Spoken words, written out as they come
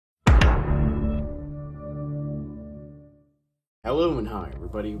Hello and hi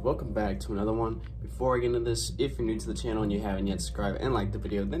everybody, welcome back to another one. Before I get into this, if you're new to the channel and you haven't yet subscribed and liked the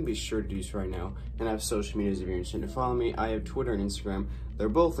video, then be sure to do so right now. And I have social medias if you're interested to follow me. I have Twitter and Instagram. They're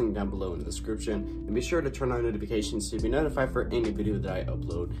both linked down below in the description. And be sure to turn on notifications to be notified for any video that I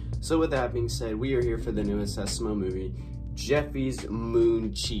upload. So with that being said, we are here for the newest SML movie, Jeffy's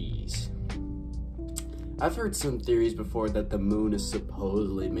Moon Cheese. I've heard some theories before that the moon is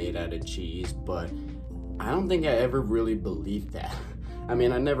supposedly made out of cheese, but I don't think I ever really believed that. I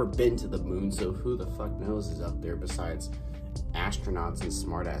mean, I've never been to the moon, so who the fuck knows is up there besides astronauts and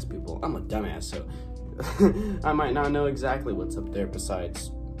smart-ass people. I'm a dumbass, so I might not know exactly what's up there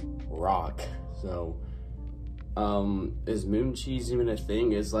besides rock. So, is moon cheese even a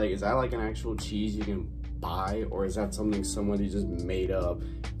thing? Is that like an actual cheese you can buy, or is that something somebody just made up?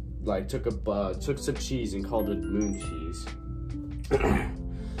 Like took some cheese and called it moon cheese.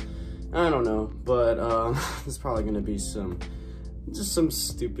 I don't know, but there's probably gonna be some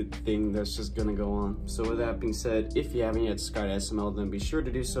stupid thing that's just gonna go on. So with that being said, if you haven't yet subscribed to SML, then be sure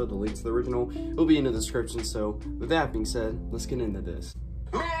to do so. The link to the original will be in the description. So with that being said, let's get into this.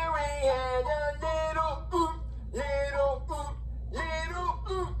 Mary had a little Mary had a little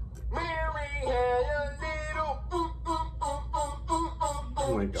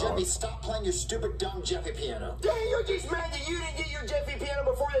Oh my god. Jeffy, stop playing your stupid, dumb Jeffy piano. Dang, you're just mad that you didn't get your Jeffy piano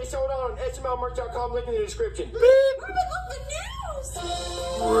before they sold it on SMLmerch.com, link in the description.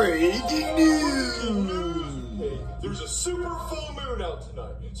 Breaking news! Hey, there's a super full moon out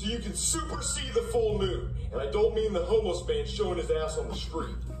tonight, so you can super see the full moon. And I don't mean the homeless man showing his ass on the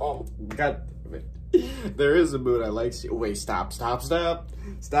street. Oh, god damn it. There is a moon I like. Wait, stop.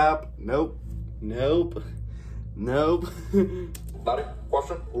 Nope. Buddy,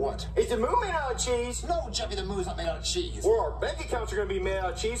 question? What? Is the moon made out of cheese? No, Jeffy, the moon's not made out of cheese. Or our bank accounts are going to be made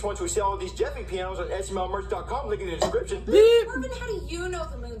out of cheese once we sell all these Jeffy pianos on SMLmerch.com, link in the description. Marvin, how do you know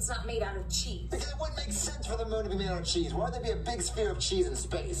the moon's not made out of cheese? Because it wouldn't make sense for the moon to be made out of cheese. Why would there be a big sphere of cheese in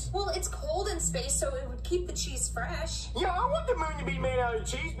space? Well, it's cold in space, so it would keep the cheese fresh. Yeah, I want the moon to be made out of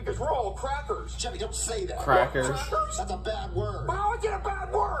cheese because we're all crackers. Jeffy, don't say that. Crackers. Crackers? That's a bad word. How is it a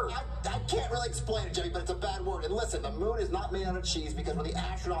bad word? I can't really explain it, Jeffy, but it's a bad word. And listen, the moon is not made out of cheese because when the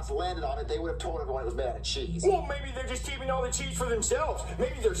astronauts landed on it, they would have told everyone it was made out of cheese. Well, maybe they're just keeping all the cheese for themselves.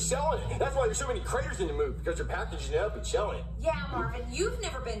 Maybe they're selling it. That's why there's so many craters in the moon, because they're packaging it up and selling it. Yeah, Marvin, you've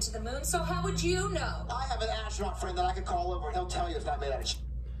never been to the moon, so how would you know? I have an astronaut friend that I could call over and he'll tell you it's not made out of cheese.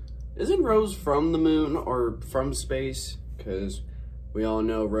 Isn't Rose from the moon or from space? Because we all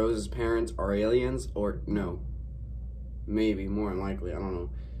know Rose's parents are aliens, or no. Maybe, more than likely, I don't know.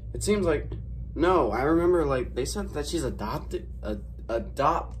 It seems like, no, I remember like they said that she's adopted. I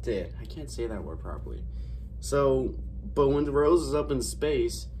can't say that word properly. So, but when Rose is up in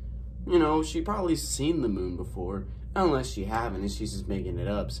space, you know, she probably seen the moon before. Unless she haven't, and she's just making it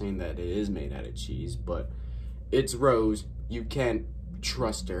up, saying that it is made out of cheese. But it's Rose. You can't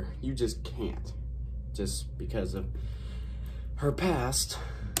trust her. You just can't. Just because of her past.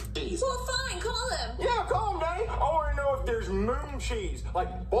 Well, fine, call him. Yeah, call him, Daddy. I want to know if there's moon cheese,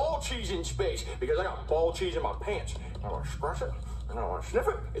 like ball cheese in space, because I got ball cheese in my pants. I want to scratch it, and I want to sniff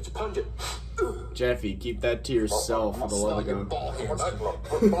it. It's pungent. Jeffy, keep that to yourself for the love of God. Ball hairs.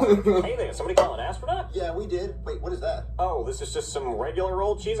 Hey there, somebody call an astronaut? Yeah, we did. Wait, what is that? Oh, this is just some regular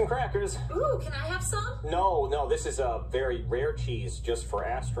old cheese and crackers. Ooh, can I have some? No, this is a very rare cheese just for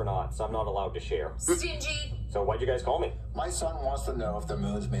astronauts. I'm not allowed to share. Stingy. So why'd you guys call me? My son wants to know if the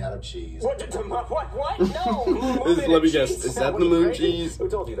moon's made out of cheese. What? No! Let me guess, is that the moon cheese? Who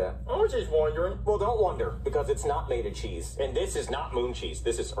told you that? I was just wondering. Well, don't wonder, because it's not made of cheese. And this is not moon cheese.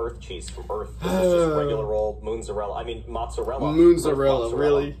 This is Earth cheese from Earth. This is just regular old mozzarella. Mozzarella,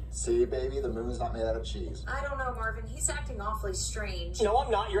 really? See, baby, the moon's not made out of cheese. I don't know, Marvin. He's acting awfully strange. No,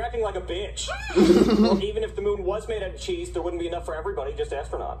 I'm not. You're acting like a bitch. Well, even if the moon was made out of cheese, there wouldn't be enough for everybody, just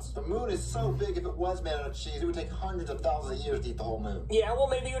astronauts. The moon is so big, if it was made out of cheese, it would take hundreds of thousands of years to eat the whole moon. Yeah, well,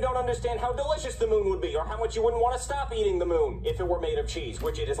 maybe you don't understand how delicious the moon would be, or how much you wouldn't want to stop eating the moon if it were made of cheese,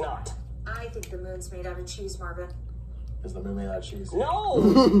 which it is not. I think the moon's made out of cheese, Marvin. Is the moon made out of cheese? No!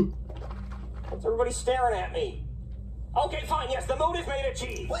 What's everybody staring at me? Okay, fine, yes, the moon is made of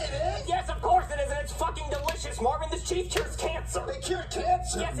cheese. Wait, it is? Yes, of course it is, and it's fucking delicious, Marvin. This cheese cures cancer. They cure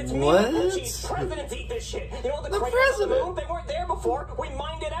cancer? Yes, it's What? miracle cheese. Presidents eat this shit. You know, the craters on the moon, they weren't there before. We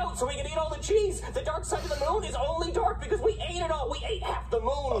mined it out so we could eat all the cheese. The dark side of the moon is only dark because we ate it all. We ate half the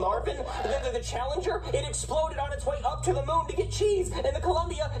moon, Marvin. the Challenger, it exploded on its way up to the moon to get cheese, and the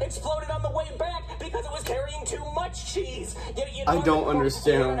Columbia exploded on the way back because it was carrying too much cheese. You know, I don't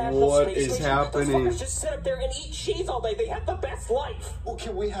understand what is happening. Those fuckers just sit up there and eat cheese all day. They have the best life. Well,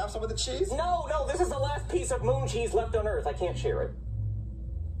 can we have some of the cheese? No, this is the last piece of moon cheese left on Earth. I can't share it.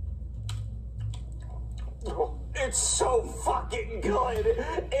 Oh, it's so fucking good.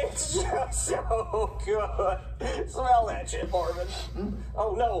 It's just so good. Smell that shit, Marvin.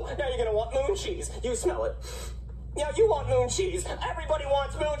 Oh no, now you're gonna want moon cheese. You smell it. Yeah, you want moon cheese. Everybody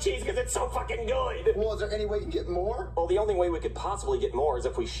wants moon cheese because it's so fucking good. Well, is there any way you can get more? Well, the only way we could possibly get more is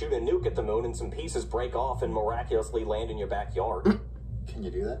if we shoot a nuke at the moon and some pieces break off and miraculously land in your backyard. Can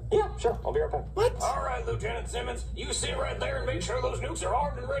you do that? Yeah, sure. I'll be right back. What? All right, Lieutenant Simmons, you sit right there and make sure those nukes are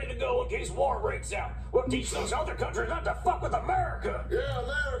armed and ready to go in case war breaks out. We'll teach those other countries not to fuck with America. Yeah,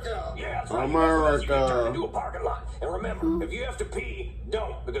 America. Yeah, that's right. America. You can turn into a parking lot. And remember, if you have to pee,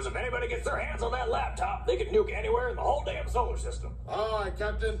 don't. Because if anybody gets their hands on that laptop, they can nuke anywhere in the whole damn solar system. All right,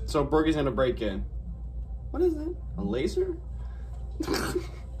 Captain. So Bergie's gonna break in. What is that? A laser?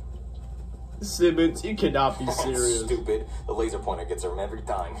 Simmons, you cannot be serious. Stupid. The laser pointer gets them every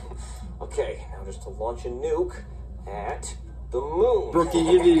time. Okay, now just to launch a nuke at the moon. Brookie,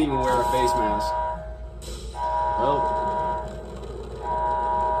 you didn't even wear a face mask. Well,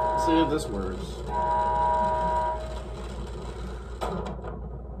 let's see if this works.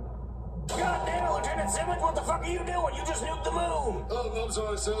 God damn it, Lieutenant Simmons, what the fuck are you doing? You just nuked the moon. Oh, I'm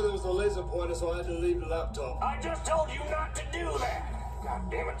sorry, sir. There was a laser pointer, so I had to leave the laptop. I just told you not to do that.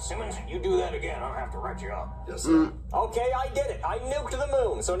 God damn it, Simmons, you do that again, I'll have to write you up. Yes, sir. Okay, I did it. I nuked the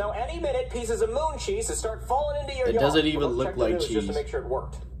moon. So now any minute, pieces of moon cheese will start falling into your yard. It doesn't even We'll look check the like news cheese. Just to make sure it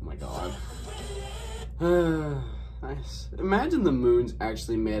worked. Oh my god. Nice. Imagine the moon's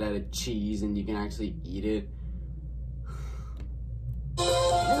actually made out of cheese and you can actually eat it.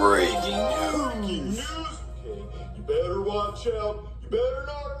 Breaking news! Okay, you better watch out. You better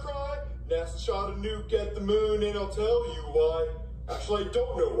not cry. NASA shot a nuke at the moon, and I'll tell you why. Actually, I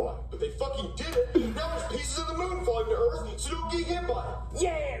don't know why, but they fucking did it. Now there's pieces of the moon falling to Earth, so don't get hit by it.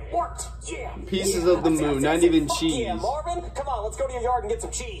 Yeah, it worked. Yeah. Pieces of the moon, not even cheese. Yeah, Marvin, come on, let's go to your yard and get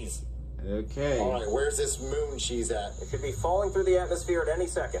some cheese. Okay. All right, where's this moon cheese at? It should be falling through the atmosphere at any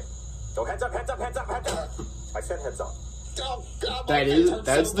second. So heads up, heads up, heads up, heads up. I said heads up. Oh, God, my That's face the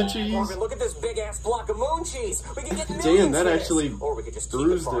hurts so bad. cheese? Marvin, look at this big ass block of moon cheese. We can get millions Damn, that of this. actually Or we could just keep it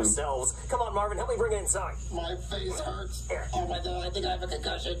bruised for him. ourselves. Come on, Marvin, help me bring it inside. My face hurts. Oh my God, I think I have a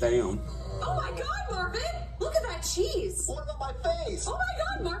concussion. Damn. Oh my God, Marvin! Look at that cheese! What about my face? Oh my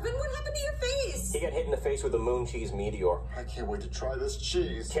God, Marvin! What happened to your face? He got hit in the face with a moon cheese meteor. I can't wait to try this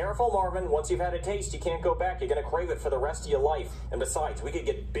cheese. Careful, Marvin. Once you've had a taste, you can't go back. You're gonna crave it for the rest of your life. And besides, we could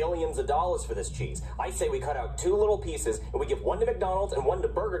get billions of dollars for this cheese. I say we cut out 2 little pieces, and we give one to McDonald's and one to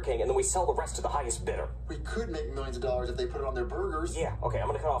Burger King, and then we sell the rest to the highest bidder. We could make millions of dollars if they put it on their burgers. Yeah, okay, I'm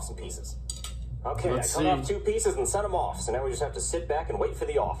gonna cut off some pieces. Okay, Let's I cut off see. 2 pieces and sent them off, so now we just have to sit back and wait for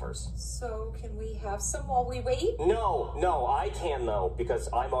the offers. So, can we have some while we wait? No, I can though, because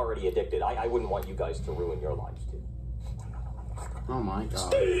I'm already addicted. I wouldn't want you guys to ruin your lives too. Oh my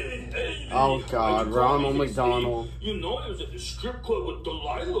god. Hey, Oh god, you Ronald call me McDonald. Steve. You know I was at the strip club with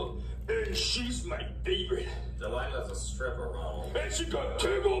Delilah, and she's my favorite. Delilah's a stripper, Ronald. And she got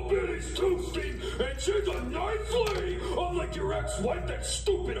big old bitties too, Steve. And she's a nice lady. Unlike your ex-wife, that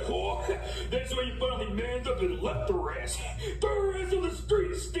stupid whore. That's why you finally manned up and left her ass. Throw her ass on the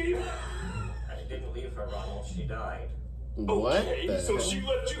street, Steve. I didn't leave her, Ronald. She died. What Okay, the so hell? she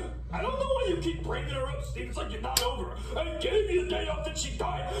left you. I don't know why you keep bringing her up, Steve. It's like you're not over her. I gave you the day off that she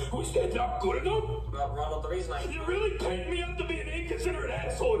died. Was that not good enough? Well, Ronald, the reason I... You really paint me out to be an inconsiderate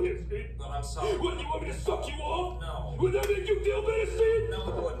asshole here, Steve. Well, I'm sorry. What, you want me to suck you off? No. Would that make you feel better, Steve? No,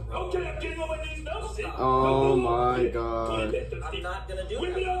 it wouldn't, Ronald. Okay, I'm getting on my knees now, Steve. Oh Come my on, god. I'm not gonna do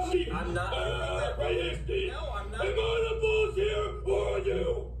Whip that. it out, Steve. I'm not gonna do that. Right here, Steve. No, I'm not. Am I the boss here, or are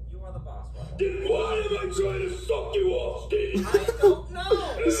you? You are the boss, Ronald. Then why am I trying to suck you off, Steve? I don't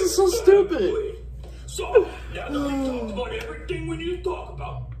know. This is so stupid. So, now that we've talked about everything we need to talk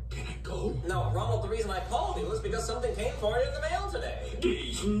about, can I go? No, Ronald, the reason I called you is because something came for you in the mail today.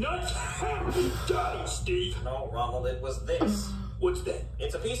 These nuts have got him, Steve. No, Ronald, it was this. What's that?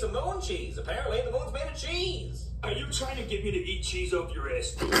 It's a piece of moon cheese. Apparently, the moon's made of cheese. Are you trying to get me to eat cheese off your ass,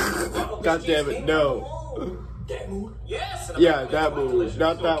 Steve? Ronald, God this damn cheese it, came no. from the moon. That moon? Yes. and Yeah, apparently that it's quite move, delicious.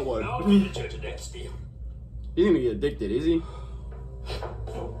 not that I'll one. be the judge of that, Steve. He's gonna get addicted, is he?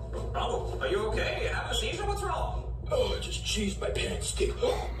 Ronald, are you okay? You have a seizure? What's wrong? Oh, I just cheesed my pants, Steve.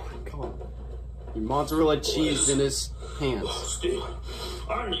 Oh my god. He mozzarella cheese in his pants. Steve,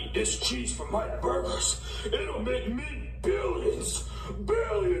 I need this cheese for my burgers. It'll make me billions.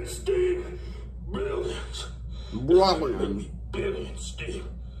 Billions, Steve. Billion. Billions, Steve.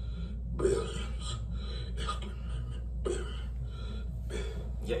 Billions.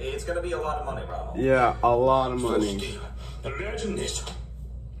 Yeah, it's gonna be a lot of money, Ronald. Yeah, a lot of So, money. Steve, imagine this.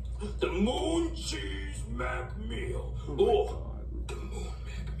 The moon cheese mac meal. Or the moon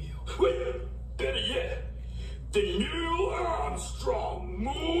mac meal. Wait, better yet. The Neil Armstrong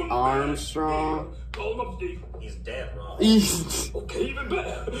moon Armstrong? mac meal. Call him up, Steve. He's dead, Ronald. Okay, even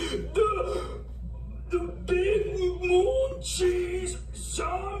better. The big moon cheese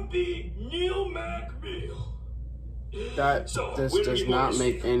zombie Neil Mac meal. That this does not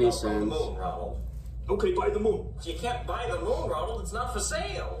make any By the sense. moon, Ronald. Okay, buy the moon. You can't buy the moon, Ronald. It's not for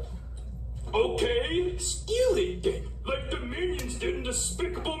sale. Okay, steal it then. Like the minions did in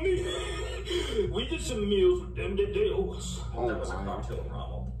Despicable Me. We did some meals with them that they owe us. That was a cartoon,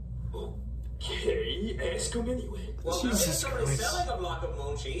 Ronald. Okay, ask them anyway. Well, Jesus if somebody's Christ. selling a block of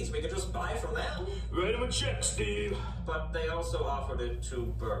moon cheese, we could just buy from them. Write them a check, Steve. But they also offered it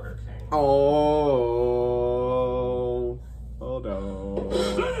to Burger King. Oh no.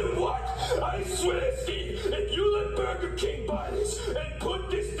 What? I swear, Steve, if you let Burger King buy this and put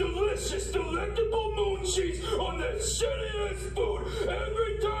this delicious, delectable moon cheese on that shitty-ass food,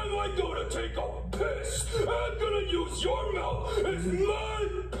 every time I go to take a piss, I'm gonna use your mouth as my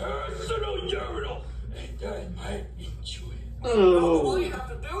personal urinal, and I might enjoy it. All you have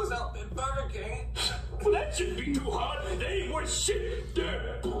to do is help Burger King. Well, that shouldn't be too hard. They ain't worth shit.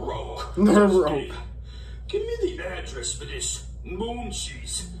 They're broke. They're broke. Steve, give me the address for this moon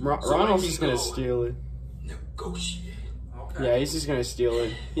cheese. Ronald's just gonna steal it. Negotiate. Okay. Yeah, he's just gonna steal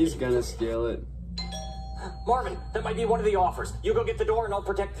it. He's gonna steal it. Marvin, that might be one of the offers. You go get the door and I'll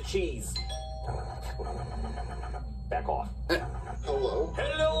protect the cheese. Back off. Hello?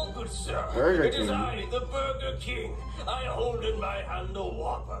 Hello, good sir. Burger It is King. I, the Burger King. I hold in my hand a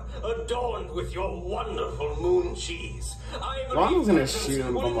Whopper, adorned with your wonderful moon cheese. I believe Ronald's gonna peasants shoot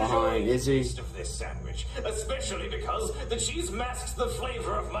him will from behind, enjoy is the he? taste of this sandwich, especially because the cheese masks the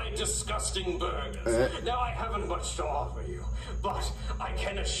flavor of my disgusting burgers. Now, I haven't much to offer you, but I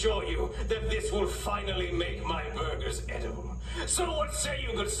can assure you that this will finally make my burgers edible. So what say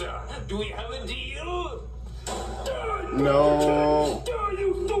you, good sir? Do we have a deal? No. Die,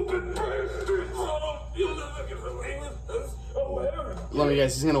 you stupid bastard! You'll never get away with this. Oh, Aaron. Let me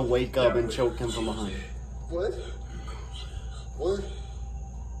guess, he's gonna wake up and choke him from behind. What? What?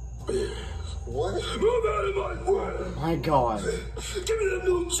 What? Move out of my way! My God. Give me that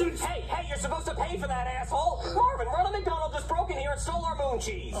moon cheese! Hey, you're supposed to pay for that, asshole! Marvin, Ronald McDonald just broke in here and stole our moon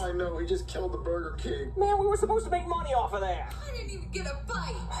cheese! I know, he just killed the Burger King. Man, we were supposed to make money off of that! I didn't even get a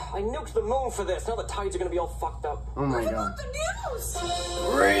bite. I nuked the moon for this, now the tides are gonna be all fucked up. Oh my What God. about the news?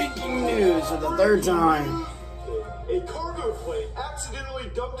 Breaking news for the third time. A cargo plane accidentally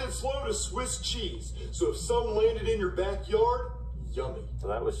dumped its load of Swiss cheese. So if some landed in your backyard, yummy. So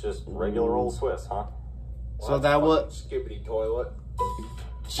that was just regular old Swiss, huh? So that was Skippity toilet.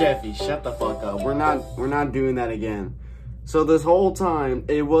 Jeffy, shut the fuck up. We're not doing that again. So this whole time,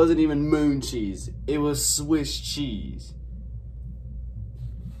 it wasn't even moon cheese. It was Swiss cheese.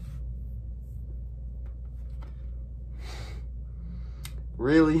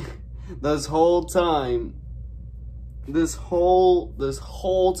 Really? This whole time, this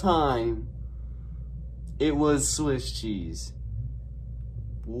whole time, it was Swiss cheese.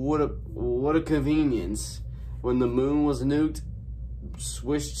 What a convenience. When the moon was nuked,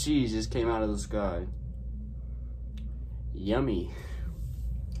 Swiss cheese just came out of the sky. Yummy.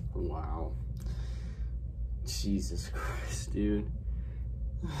 Wow. Jesus Christ, dude.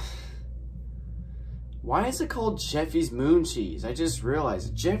 Why is it called Jeffy's moon cheese? I just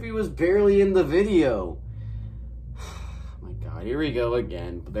realized Jeffy was barely in the video. Oh my God, here we go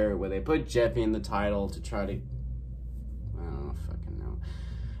again. There, where they put Jeffy in the title to try to, I don't fucking know.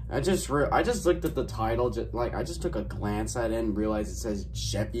 I just looked at the title, I just took a glance at it and realized it says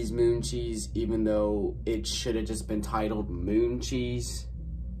Jeffy's moon cheese, even though it should have just been titled moon cheese.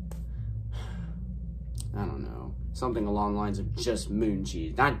 I don't know. Something along the lines of just moon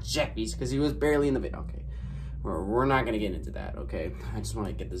cheese, not Jeffy's, because he was barely in the video. Okay, we're not gonna get into that. Okay, I just want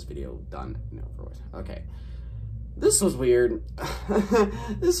to get this video done. No, for what? Okay, this was weird.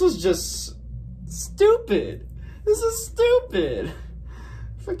 This was just stupid. This is stupid.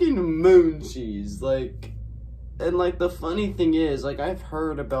 Freaking moon cheese, like, and like the funny thing is, like, I've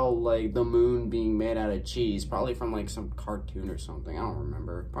heard about like the moon being made out of cheese, probably from like some cartoon or something. I don't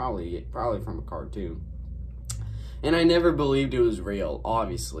remember. Probably from a cartoon. And I never believed it was real,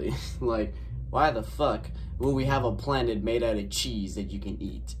 obviously. Like, why the fuck will we have a planet made out of cheese that you can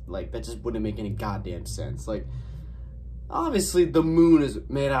eat? Like, that just wouldn't make any goddamn sense. Like, obviously the moon is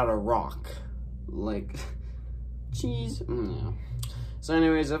made out of rock. Like, cheese. Yeah. So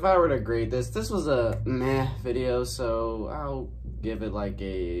anyways, if I were to grade this was a meh video, so I'll give it like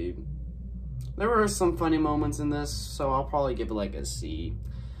a, there were some funny moments in this, so I'll probably give it like a C,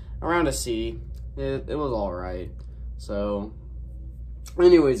 around a C. It was alright. So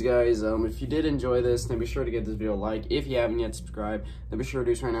anyways, guys, if you did enjoy this, then be sure to give this video a like. If you haven't yet subscribed, then be sure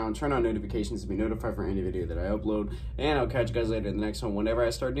to do so right now and turn on notifications to be notified for any video that I upload. And I'll catch you guys later in the next one whenever I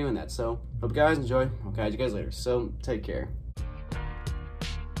start doing that. So hope you guys enjoy. I'll catch you guys later. So take care.